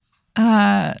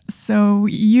So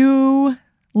you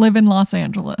live in Los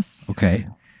Angeles. Okay.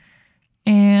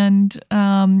 And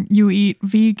you eat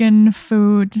vegan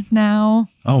food now.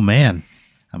 Oh, man.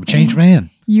 I'm a changed man.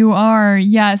 You are,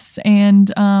 yes. And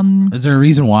is there a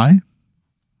reason why?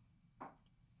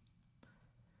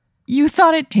 You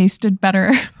thought it tasted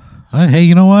better. Hey,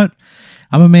 you know what?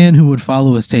 I'm a man who would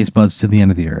follow his taste buds to the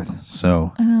end of the earth.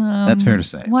 So that's fair to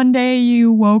say. One day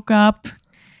you woke up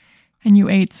and you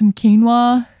ate some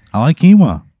quinoa. I like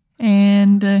quinoa.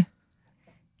 And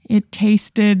it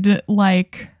tasted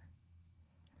like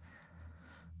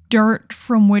dirt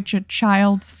from which a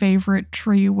child's favorite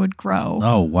tree would grow.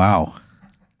 Oh, wow.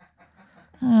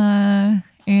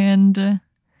 And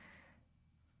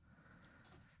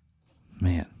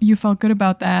man, you felt good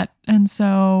about that. And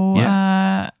so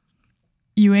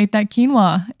you ate that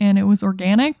quinoa and it was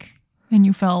organic and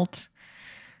you felt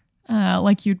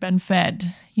like you'd been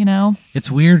fed, you know?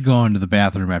 It's weird going to the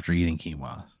bathroom after eating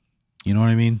quinoa. You know what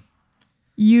I mean?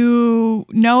 You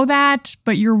know that,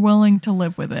 but you're willing to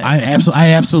live with it. I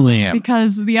absolutely am.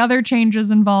 Because the other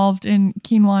changes involved in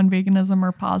quinoa and veganism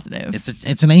are positive.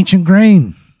 It's an ancient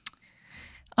grain.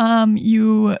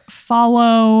 You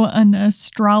follow an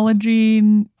astrology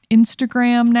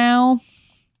Instagram now.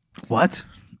 What?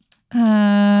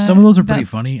 Some of those are pretty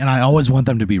funny, and I always want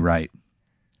them to be right.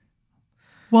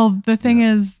 Well, the thing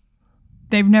is,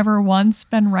 they've never once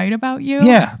been right about you.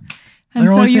 Yeah. And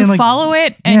so you follow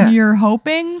it and you're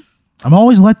hoping. I'm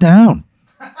always let down.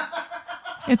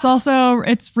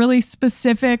 It's really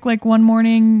specific. Like one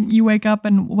morning you wake up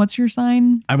and what's your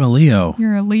sign? I'm a Leo.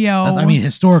 You're a Leo. I mean,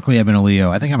 historically I've been a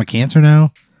Leo. I think I'm a Cancer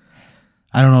now.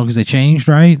 I don't know because they changed,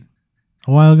 right?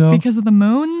 A while ago. Because of the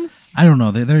moons? I don't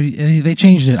know. They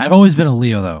changed it. I've always been a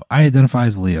Leo though. I identify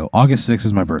as a Leo. August 6th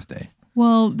is my birthday.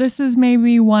 Well, this is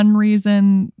maybe one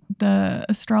reason the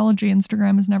astrology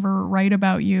Instagram is never right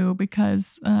about you,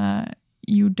 because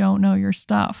you don't know your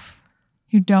stuff.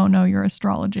 You don't know your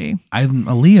astrology. I'm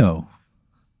a Leo.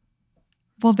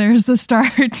 Well, there's a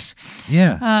start.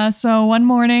 Yeah. So one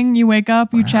morning you wake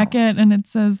up, you check it, and it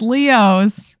says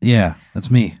Leos. Yeah,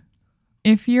 that's me.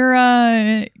 If you're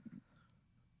a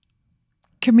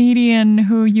comedian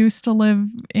who used to live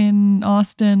in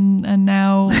Austin and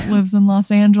now lives in Los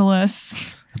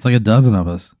Angeles. It's like a dozen of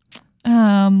us.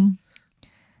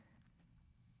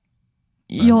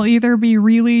 You'll either be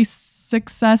really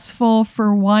successful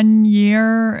for 1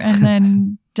 year and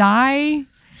then die,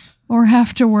 or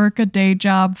have to work a day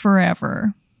job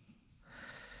forever.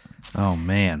 Oh,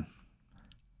 man.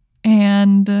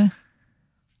 And to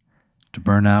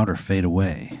burn out or fade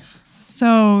away.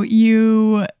 So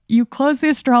you close the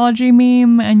astrology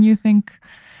meme and you think,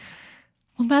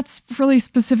 well, that's really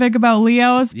specific about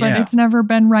Leos, but it's never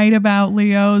been right about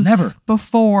Leos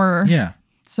before. Yeah.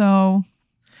 So.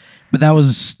 But that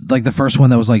was like the first one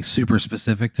that was like super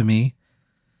specific to me.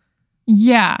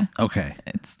 Yeah. Okay.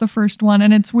 It's the first one.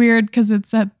 And it's weird because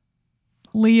it's at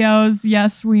Leos.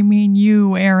 Yes, we mean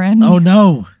you, Aaron. Oh,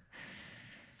 no.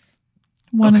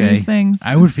 One of these things.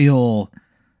 I would feel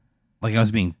like I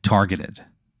was being targeted,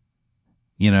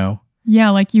 you know? Yeah,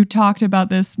 like you talked about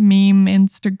this meme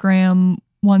Instagram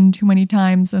one too many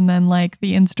times, and then like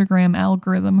the Instagram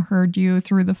algorithm heard you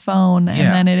through the phone, and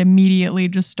then it immediately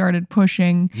just started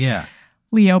pushing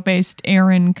Leo-based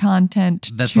Aaron content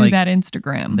to that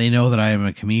Instagram. They know that I am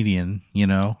a comedian, you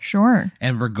know? Sure.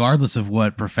 And regardless of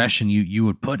what profession you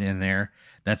would put in there,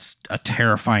 that's a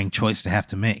terrifying choice to have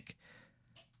to make.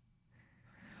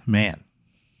 Man.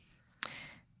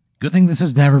 Good thing this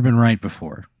has never been right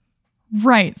before.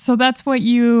 Right. So that's what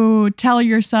you tell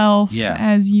yourself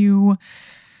as you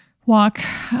walk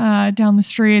down the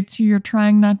streets. You're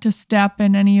trying not to step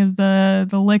in any of the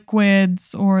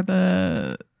liquids or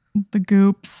the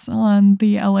goops on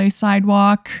the LA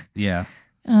sidewalk. Yeah.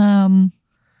 And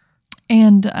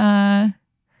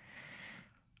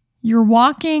you're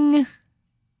walking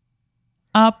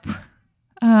up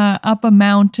a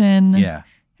mountain. Yeah.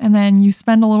 And then you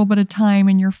spend a little bit of time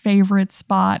in your favorite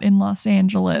spot in Los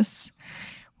Angeles,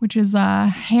 which is a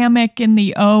hammock in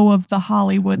the O of the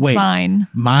Hollywood sign.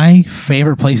 My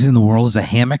favorite place in the world is a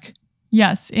hammock?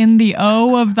 Yes, in the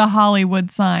O of the Hollywood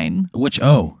sign. Which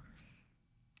O?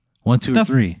 1, 2, or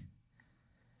 3?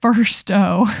 First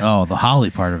O. Oh, the Holly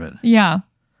part of it. Yeah.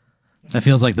 That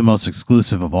feels like the most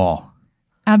exclusive of all.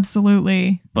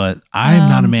 Absolutely. But I'm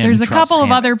not a man who trusts There's a couple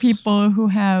hammocks. of other people who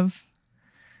have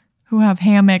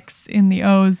hammocks in the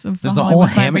O's of the There's a Hollywood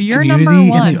whole sign, hammock but you're community number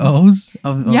one. in the O's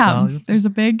of the Hollywood? There's a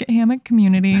big hammock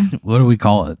community. What do we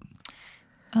call it?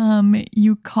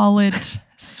 You call it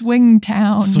Swing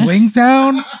Town. Swing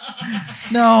Town?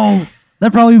 No,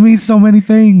 that probably means so many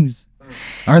things.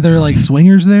 Are there like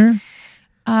swingers there?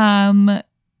 Yeah.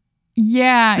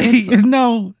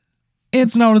 No.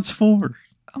 It's not what it's for.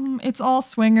 It's all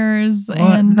swingers. What?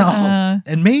 And no.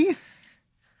 And me?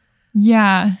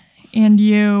 Yeah. And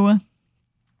you.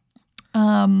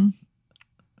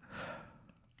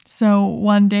 So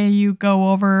one day you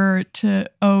go over to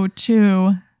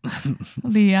O2,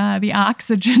 the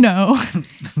Oxygen-O,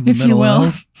 if you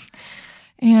will.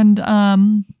 And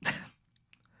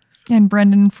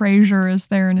Brendan Fraser is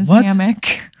there in his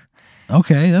hammock.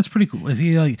 Okay, that's pretty cool. Is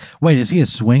he is he a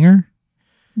swinger?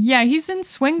 Yeah, he's in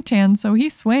swing tan, so he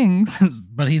swings.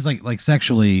 But he's like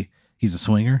sexually, he's a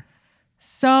swinger.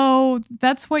 So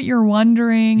that's what you're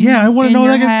wondering. Yeah, I want to know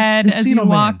that head as you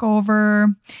walk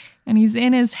over, and he's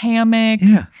in his hammock.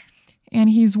 Yeah. And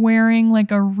he's wearing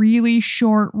like a really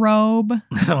short robe.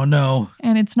 Oh, no.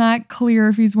 And it's not clear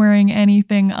if he's wearing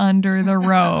anything under the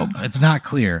robe. It's not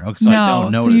clear. Okay, so I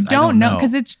don't know. So you don't know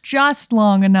because it's just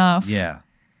long enough. Yeah.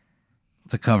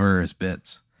 To cover his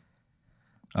bits.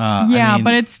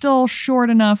 But it's still short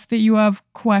enough that you have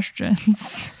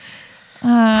questions.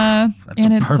 That's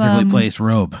a perfectly placed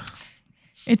robe.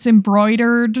 It's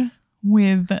embroidered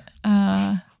with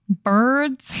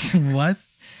birds. What?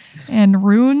 And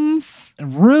runes.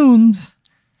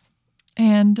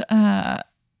 And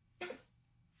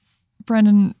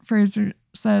Brendan Fraser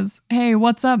says, "Hey,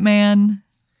 what's up, man?"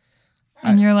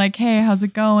 And you're like, "Hey, how's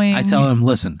it going?" I tell him,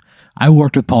 "Listen, I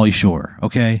worked with Pauly Shore,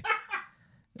 okay?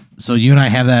 So you and I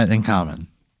have that in common."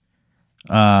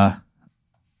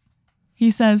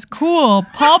 He says, "Cool,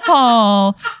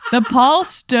 Paul, the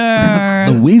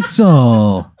Paulster. The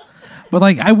weasel." But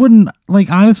I wouldn't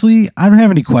honestly, I don't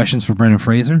have any questions for Brendan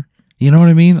Fraser. You know what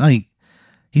I mean?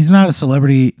 He's not a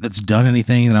celebrity that's done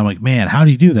anything that I'm like, man, how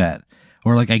do you do that?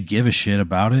 Or I give a shit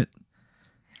about it.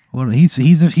 Well,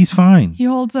 he's fine. He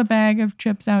holds a bag of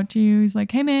chips out to you. He's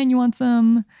like, "Hey man, you want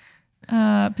some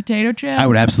potato chips?" I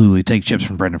would absolutely take chips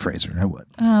from Brendan Fraser. I would.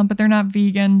 But they're not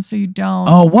vegan, so you don't.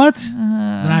 Oh, what?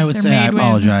 Then I would say I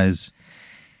apologize.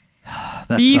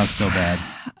 That beef, sucks so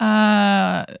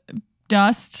bad.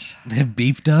 Dust. They have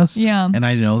beef dust? Yeah. And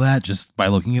I know that just by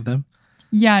looking at them?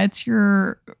 Yeah, it's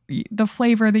the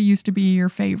flavor that used to be your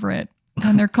favorite.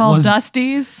 And they're called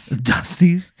Dusties.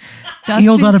 Dusties? Dusties he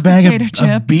holds out a bag of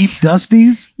beef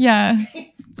Dusties? Yeah.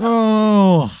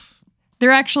 Oh.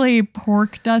 They're actually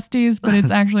pork Dusties, but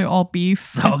it's actually all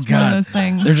beef. Oh, it's God. one of those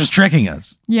things. They're just tricking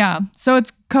us. Yeah. So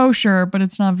it's kosher, but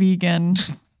it's not vegan.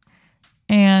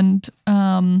 And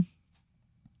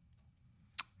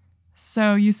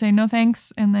so you say no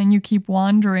thanks, and then you keep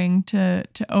wandering to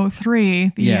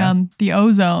O3, the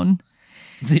ozone.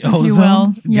 The ozone? You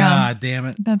will. Yeah. God damn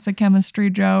it. That's a chemistry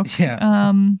joke.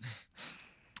 Yeah.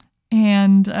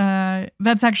 And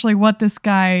that's actually what this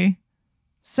guy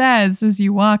says as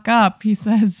you walk up. He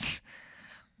says,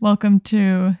 he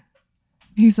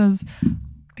says,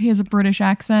 he has a British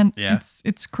accent. Yeah.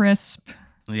 It's crisp.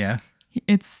 Yeah.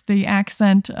 It's the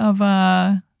accent of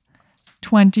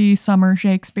 20 summer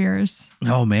Shakespeare's.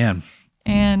 Oh, man.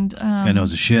 And this guy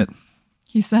knows his shit.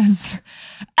 He says,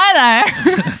 "Hello."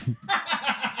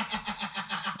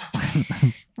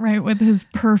 Right, with his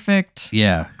perfect,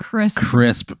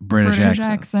 crisp British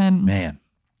accent. Man.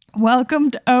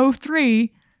 "Welcome to O3,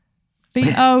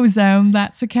 the ozone."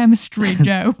 That's a chemistry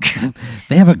joke.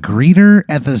 They have a greeter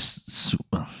at the...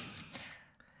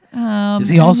 Is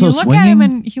he also swinging? Look at him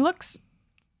and he looks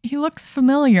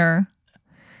familiar.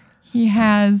 He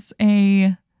has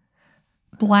a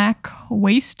black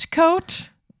waistcoat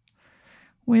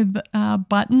with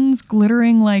buttons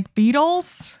glittering like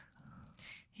beetles.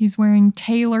 He's wearing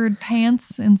tailored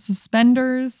pants and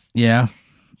suspenders. Yeah.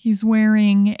 He's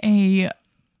wearing a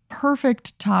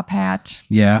perfect top hat.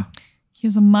 Yeah. He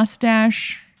has a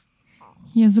mustache.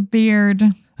 He has a beard.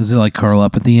 Does it curl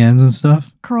up at the ends and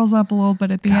stuff? Curls up a little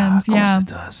bit at the ends, yeah. Of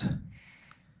course it does.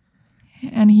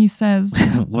 And he says...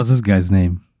 What's this guy's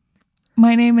name?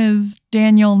 "My name is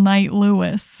Daniel Knight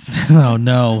Lewis." Oh,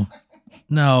 no.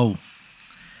 No.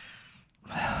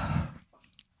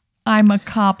 "I'm a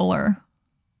cobbler."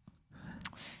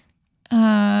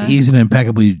 He's an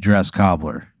impeccably dressed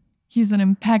cobbler. He's an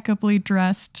impeccably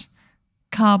dressed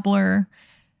cobbler.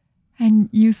 And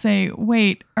you say,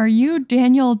 "Wait, are you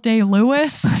Daniel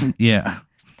Day-Lewis?" Yeah.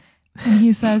 And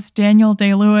he says, "Daniel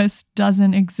Day-Lewis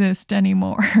doesn't exist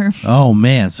anymore." Oh,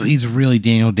 man. So he's really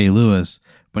Daniel Day-Lewis,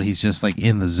 but he's just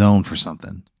in the zone for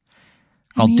something.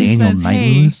 Called Daniel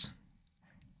Night-Lewis? "Hey,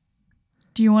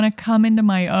 do you want to come into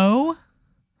my O?"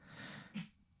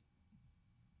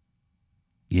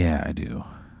 Yeah, I do.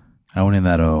 I went in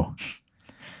that O.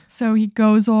 So he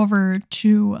goes over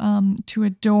to a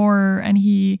door and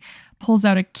he pulls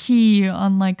out a key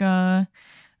on a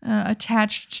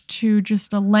attached to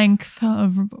just a length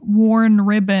of worn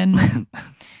ribbon.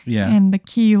 Yeah. And the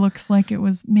key looks like it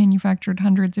was manufactured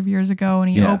hundreds of years ago.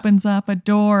 And he opens up a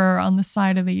door on the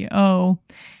side of the O,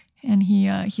 and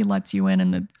he lets you in,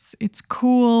 and it's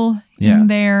cool in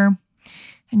there.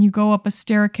 And you go up a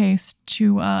staircase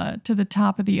to the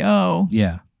top of the O.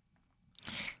 Yeah.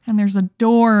 And there's a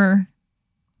door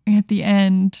at the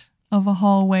end of a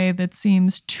hallway that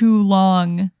seems too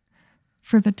long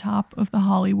for the top of the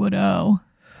Hollywood O.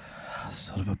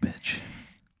 Son of a bitch.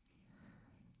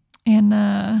 And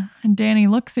Danny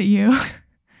looks at you,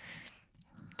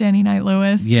 Danny Knight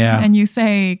Lewis. Yeah. And you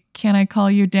say, "Can I call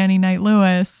you Danny Knight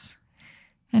Lewis?"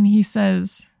 And he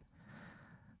says,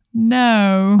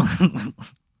 "No."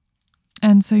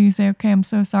 And so you say, "Okay, I'm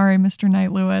so sorry, Mr.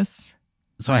 Knight Lewis."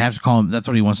 So I have to call him. That's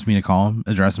what he wants me to call him.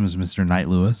 Address him as Mr. Knight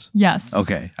Lewis. Yes.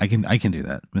 Okay, I can do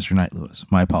that, Mr. Knight Lewis.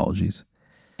 My apologies.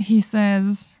 He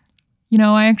says,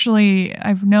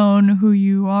 I've known who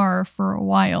you are for a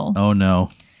while. Oh no.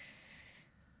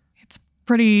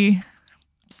 Pretty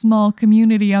small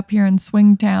community up here in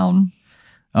Swingtown.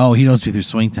 Oh, he knows me through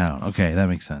Swingtown. Okay, that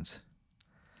makes sense.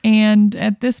 And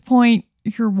at this point,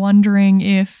 you're wondering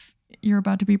if you're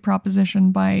about to be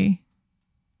propositioned by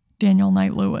Daniel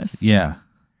Knight Lewis. Yeah.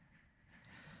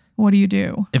 What do you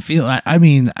do? I feel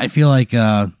like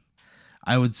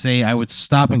I would say I would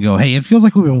stop and go, "Hey, it feels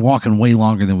like we've been walking way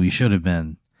longer than we should have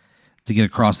been to get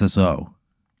across this O.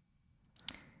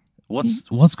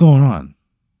 What's going on?"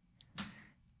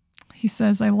 He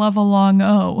says, "I love a long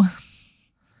O."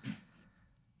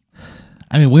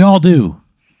 I mean, we all do.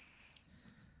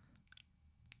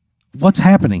 What's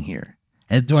happening here?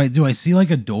 And do I see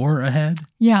like a door ahead?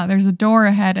 Yeah, there's a door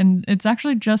ahead, and it's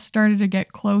actually just started to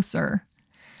get closer.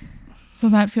 So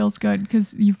that feels good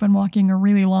because you've been walking a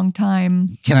really long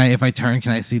time. If I turn,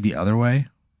 can I see the other way?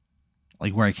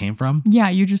 Like where I came from? Yeah,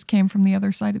 you just came from the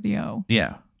other side of the O.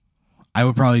 Yeah. I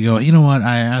would probably go, "You know what?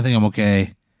 I think I'm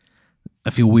okay. I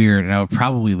feel weird," and I would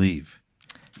probably leave.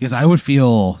 Because I would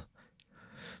feel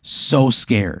so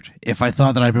scared if I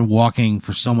thought that I'd been walking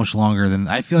for so much longer than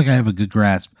I feel like I have a good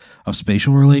grasp of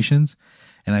spatial relations,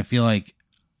 and I feel like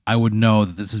I would know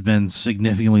that this has been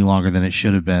significantly longer than it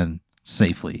should have been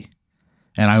safely,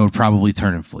 and I would probably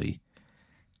turn and flee.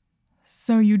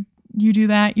 So you do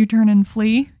that, you turn and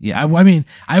flee? Yeah, I mean,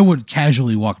 I would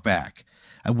casually walk back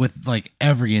with like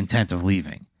every intent of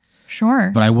leaving. Sure.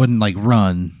 But I wouldn't like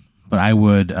run, but I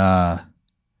would I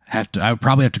would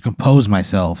probably have to compose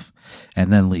myself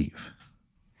and then leave.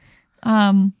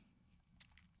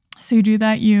 So you do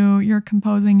that, you're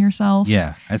composing yourself.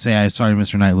 Yeah. I'd say, "Sorry,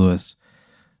 Mr. Knight Lewis.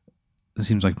 This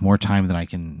seems like more time than I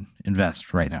can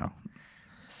invest right now."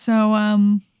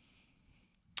 So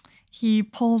he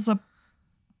pulls a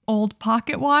old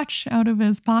pocket watch out of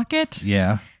his pocket.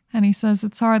 Yeah. And he says,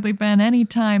 "It's hardly been any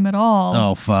time at all."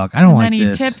 Oh fuck. I don't like this. And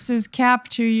then he tips his cap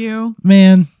to you.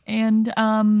 Man. And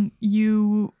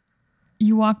you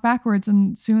walk backwards,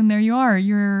 and soon there you are.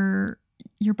 You're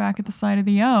back at the side of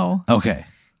the O. Okay.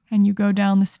 And you go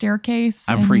down the staircase.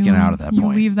 I'm freaking out at that point. You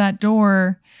leave that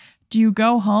door. Do you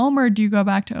go home or do you go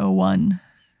back to O1?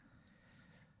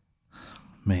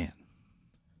 Man.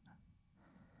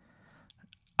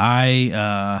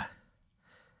 I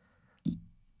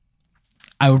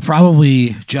would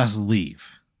probably just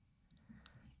leave.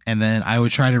 And then I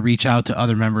would try to reach out to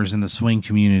other members in the swing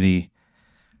community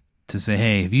to say,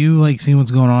 "Hey, have you like seen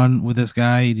what's going on with this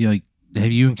guy?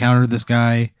 Have you encountered this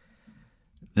guy?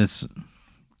 This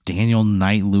Daniel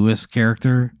Knight Lewis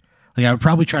character?" Like, I would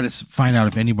probably try to find out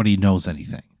if anybody knows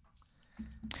anything.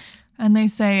 And they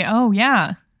say, "Oh,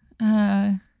 yeah.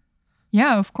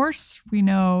 Yeah, of course we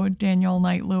know Daniel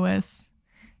Knight Lewis.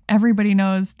 Everybody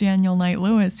knows Daniel Knight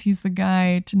Lewis. He's the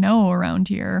guy to know around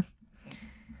here."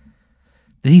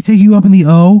 Did he take you up in the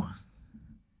O?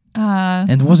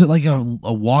 And was it like a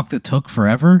walk that took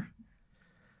forever?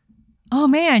 Oh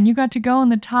man, you got to go on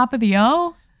the top of the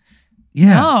O?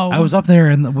 Yeah, no. I was up there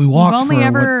and we walked. You've only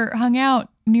ever hung out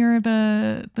near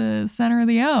the center of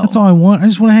the O. That's all I want. I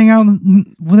just want to hang out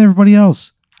with everybody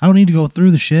else. I don't need to go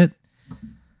through the shit.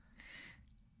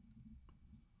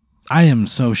 I am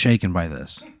so shaken by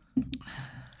this.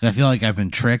 I feel like I've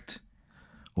been tricked,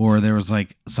 or there was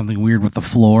like something weird with the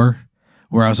floor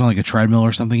where I was on like a treadmill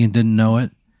or something and didn't know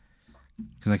it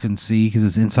because I couldn't see because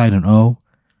it's inside an O.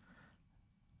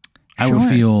 I would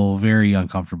feel very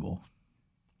uncomfortable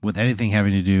with anything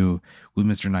having to do with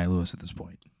Mr. Knight Lewis at this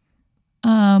point.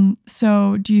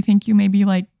 So do you think you maybe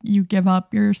like you give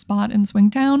up your spot in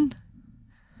Swingtown?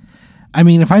 I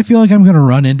mean, if I feel like I'm going to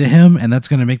run into him and that's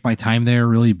going to make my time there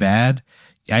really bad,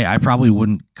 I probably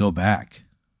wouldn't go back.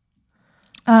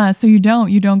 So you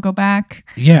don't go back.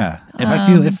 Yeah.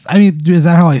 Is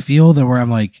that how I feel? That where I'm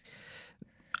like,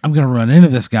 I'm going to run into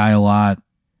this guy a lot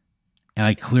and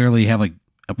I clearly have like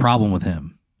a problem with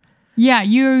him. Yeah.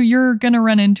 You're going to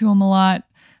run into him a lot.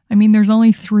 I mean, there's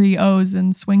only 3 O's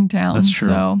in Swingtown. That's true.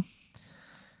 So,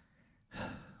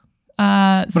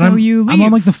 you leave. I'm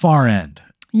on like the far end.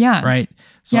 Yeah. Right.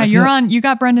 So yeah, you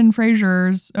got Brendan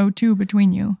Fraser's O2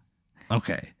 between you.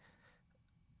 Okay.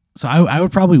 So I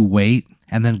would probably wait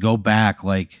and then go back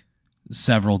like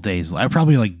several days. I'd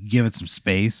probably like give it some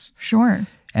space. Sure.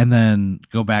 And then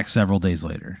go back several days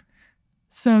later.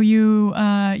 So you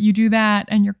do that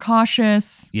and you're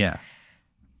cautious. Yeah.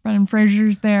 Brendan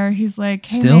Fraser's there. He's like,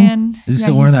 hey, still? Man. Is he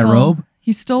still wearing that robe?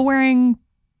 He's still wearing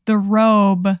the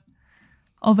robe,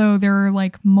 although there are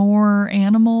like more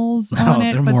animals on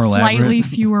it, but slightly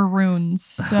fewer runes.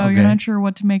 So You're not sure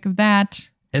what to make of that.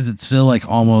 Is it still like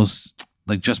almost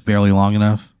like just barely long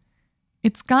enough?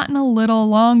 It's gotten a little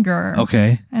longer.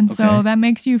 Okay. And so that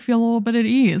makes you feel a little bit at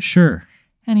ease. Sure.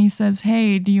 And he says,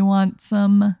 hey, do you want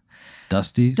some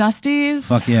Dusties? Dusties?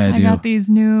 Fuck yeah, I do. I got these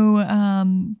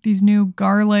new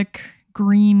garlic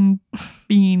green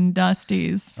bean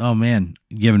Dusties. Oh man,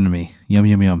 give them to me. Yum,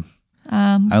 yum, yum.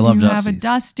 I love Dusties. You have a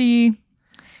Dusty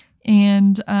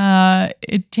and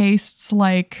it tastes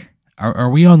like... Are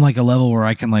we on like a level where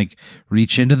I can like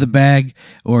reach into the bag,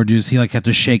 or does he like have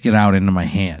to shake it out into my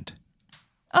hand?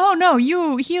 Oh no,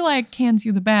 he like hands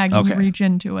you the bag and you reach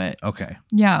into it. Okay.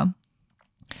 Yeah.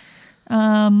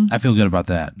 I feel good about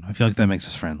that. I feel like that makes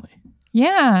us friendly.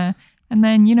 Yeah. And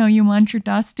then, you munch your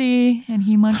Dusty and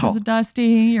he munches a Dusty.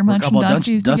 You're munching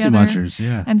Dusties Dusty together. munchers,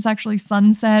 yeah. And it's actually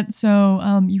sunset,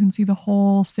 so you can see the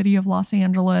whole city of Los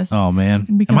Angeles. Oh man.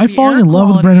 Am I falling in love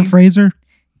with Brendan Fraser?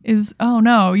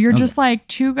 You're just like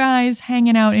 2 guys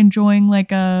hanging out enjoying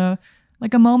like a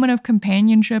moment of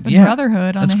companionship and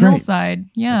brotherhood on the hillside.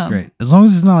 Yeah. That's great. As long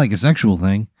as it's not like a sexual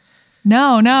thing.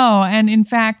 No. And in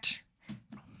fact,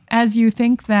 as you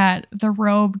think that, the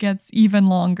robe gets even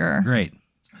longer. Great.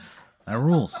 That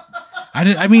rules. I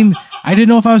didn't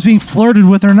know if I was being flirted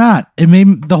with or not. It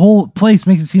made the whole place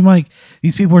makes it seem like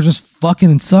these people are just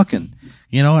fucking and sucking,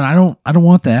 and I don't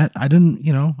want that. I didn't,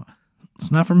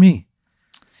 it's not for me.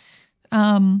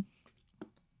 Yeah,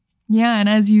 and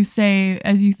as you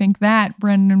think that,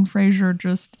 Brendan Fraser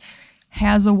just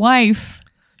has a wife.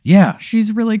 Yeah.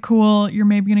 She's really cool. You're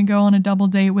maybe going to go on a double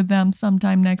date with them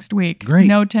sometime next week. Great.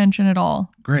 No tension at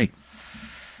all. Great.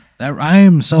 I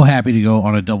am so happy to go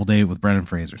on a double date with Brendan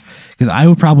Fraser, because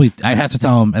I'd have to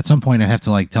tell him at some point. I'd have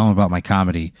to like tell him about my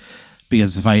comedy,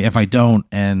 because if I don't,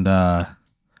 and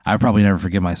I'd probably never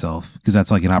forgive myself, because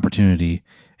that's like an opportunity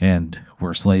and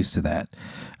we're slaves to that.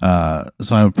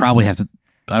 So I'd probably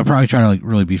try to like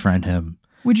really befriend him.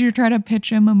 Would you try to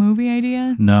pitch him a movie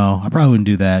idea? No, I probably wouldn't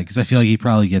do that, because I feel like he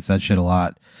probably gets that shit a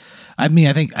lot. I mean,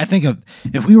 I think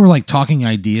if we were like talking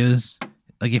ideas,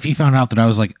 like if he found out that I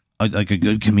was like a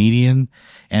good comedian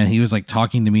and he was like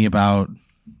talking to me about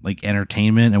like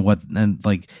entertainment and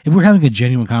like if we're having a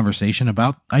genuine conversation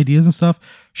about ideas and stuff,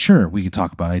 sure, we could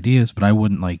talk about ideas, but I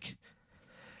wouldn't like,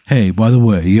 hey, by the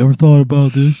way, you ever thought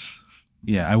about this?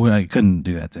 Yeah, I couldn't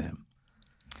do that to him.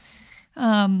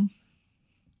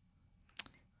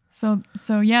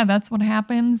 So yeah, that's what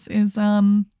happens is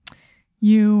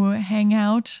you hang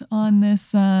out on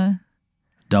this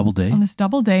double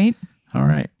date. All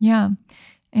right. Yeah.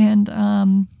 And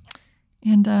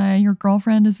your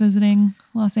girlfriend is visiting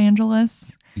Los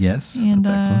Angeles. Yes. And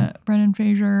Brendan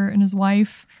Fraser and his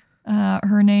wife,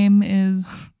 her name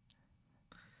is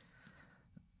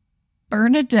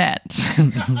Bernadette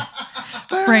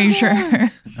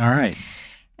Fraser. All right.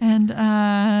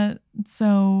 And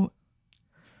so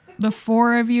the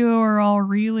 4 of you are all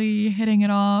really hitting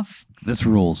it off. This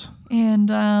rules.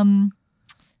 And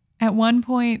at one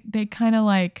point, they kind of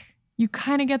like, you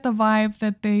kind of get the vibe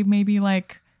that they maybe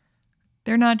like,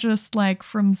 they're not just like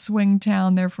from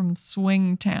Swingtown, they're from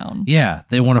Swingtown. Yeah,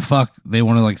 they want to fuck, they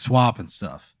want to like swap and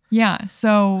stuff. Yeah,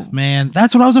 so. Man,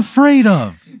 that's what I was afraid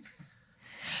of.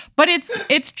 But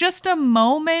it's just a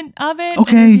moment of it.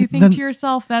 Okay. And as you think to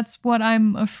yourself, that's what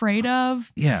I'm afraid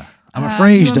of. Yeah. I'm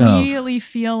afraid you immediately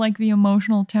feel like the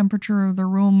emotional temperature of the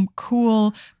room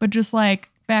cool, but just like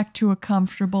back to a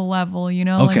comfortable level,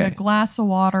 like a glass of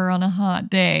water on a hot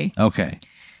day. Okay.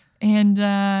 And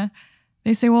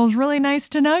they say, well, it's really nice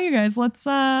to know you guys. Let's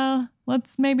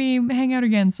maybe hang out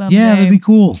again someday. Yeah, that'd be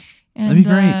cool. And, that'd be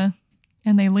great.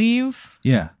 And they leave.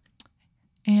 Yeah.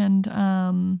 And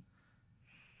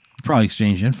probably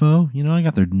exchange info. I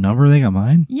got their number. They got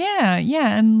mine. Yeah.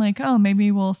 And like, oh,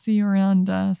 maybe we'll see you around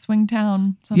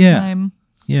Swingtown sometime.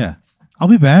 Yeah. I'll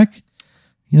be back,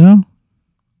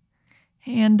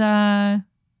 And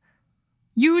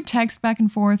you text back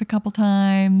and forth a couple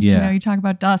times. Yeah. You know, you talk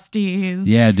about Dusties.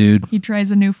 Yeah, dude. He tries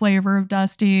a new flavor of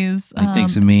Dusties. He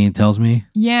thinks of me and tells me.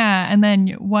 Yeah, and then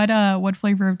what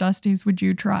flavor of Dusties would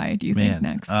you try, do you think,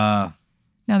 next? Now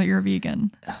that you're a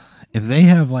vegan. If they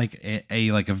have like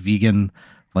a vegan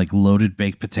like loaded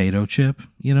baked potato chip,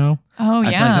 you know? Oh, I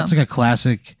yeah. feel like that's like a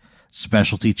classic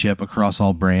specialty chip across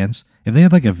all brands. If they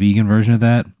had like a vegan version of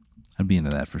that, I'd be into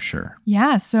that for sure.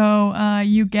 Yeah, so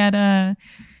you get a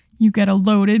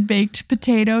loaded baked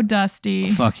potato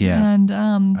Dusty. Fuck yeah. And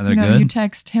Are they good? you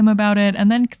text him about it, and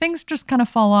then things just kind of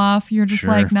fall off. You're just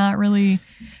like not really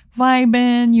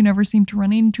vibing. You never seem to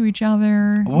run into each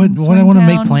other. What I want to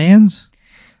make plans?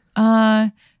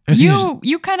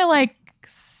 You kind of like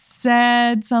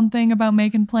said something about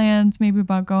making plans, maybe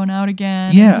about going out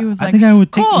again. Yeah, and he was like, I think I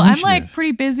would take cool. the I'm initiative. like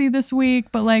pretty busy this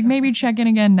week, but like maybe check in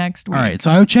again next week. All right, so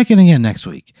I would check in again next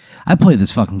week. I played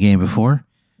this fucking game before.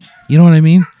 You know what I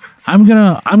mean? I'm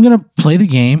gonna play the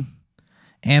game,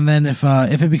 and then if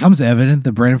it becomes evident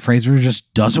that Brendan Fraser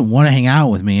just doesn't want to hang out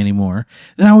with me anymore,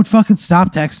 then I would fucking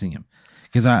stop texting him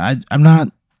because I'm not.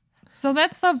 So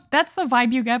that's the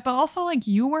vibe you get, but also like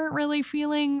you weren't really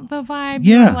feeling the vibe.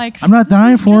 Yeah, you were like, I'm not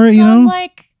dying for it. You know,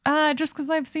 like just because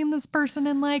I've seen this person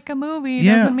in like a movie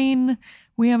doesn't mean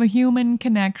we have a human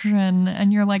connection,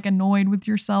 and you're like annoyed with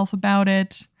yourself about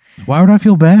it. Why would I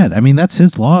feel bad? I mean, that's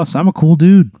his loss. I'm a cool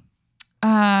dude.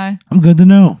 I'm good to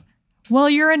know. Well,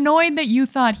 you're annoyed that you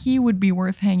thought he would be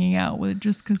worth hanging out with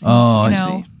just because he's, I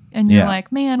see. And you're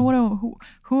like, man, who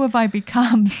have I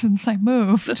become since I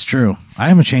moved? That's true. I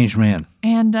am a changed man.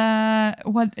 And you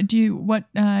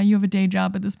have a day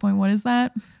job at this point. What is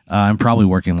that? I'm probably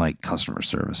working like customer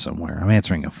service somewhere. I'm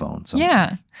answering a phone somewhere.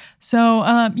 Yeah.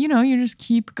 So, you just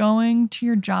keep going to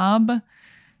your job,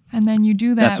 and then you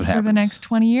do that for the next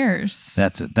 20 years.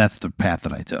 That's it. That's the path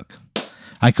that I took.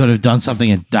 I could have done something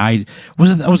and died.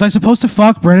 Was I supposed to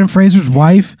fuck Brendan Fraser's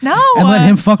wife? No. And let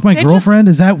him fuck my girlfriend?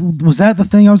 Was that the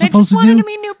thing I was supposed to do? They just wanted to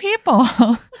meet new people.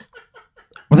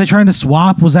 Were they trying to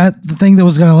swap? Was that the thing that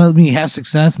was going to let me have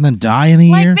success and then die in a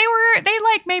year? They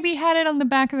maybe had it on the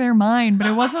back of their mind, but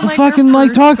it wasn't like fucking their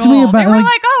first talk goal. to me about They were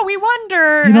like, oh, we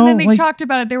wonder, you know, and then they talked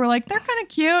about it. They were like, they're kind of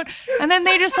cute, and then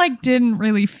they just like didn't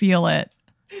really feel it.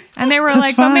 And they were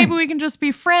like, but maybe we can just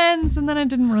be friends. And then it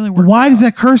didn't really work. Why does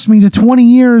that curse me to 20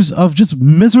 years of just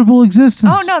miserable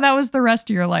existence? Oh, no, that was the rest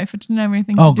of your life. It didn't have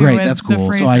anything to do with that's cool.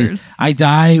 the Frasers. So I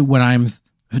die when I'm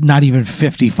not even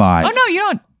 55. Oh, no, you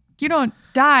don't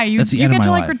die. That's the you end get of to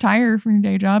my like life. retire from your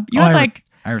day job. You I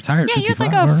retired. Yeah, 55. you have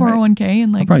like a 401k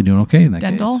and like I'm probably doing okay in that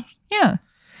dental. case. Yeah.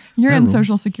 You're in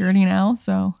Social Security now,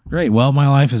 so. Great. Well, my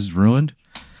life is ruined,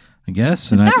 I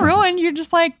guess. It's not ruined. You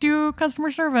just like do customer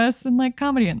service and like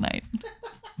comedy at night.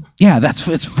 Yeah,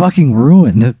 it's fucking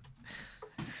ruined.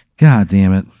 God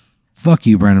damn it. Fuck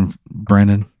you,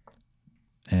 Brendan.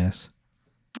 Ass.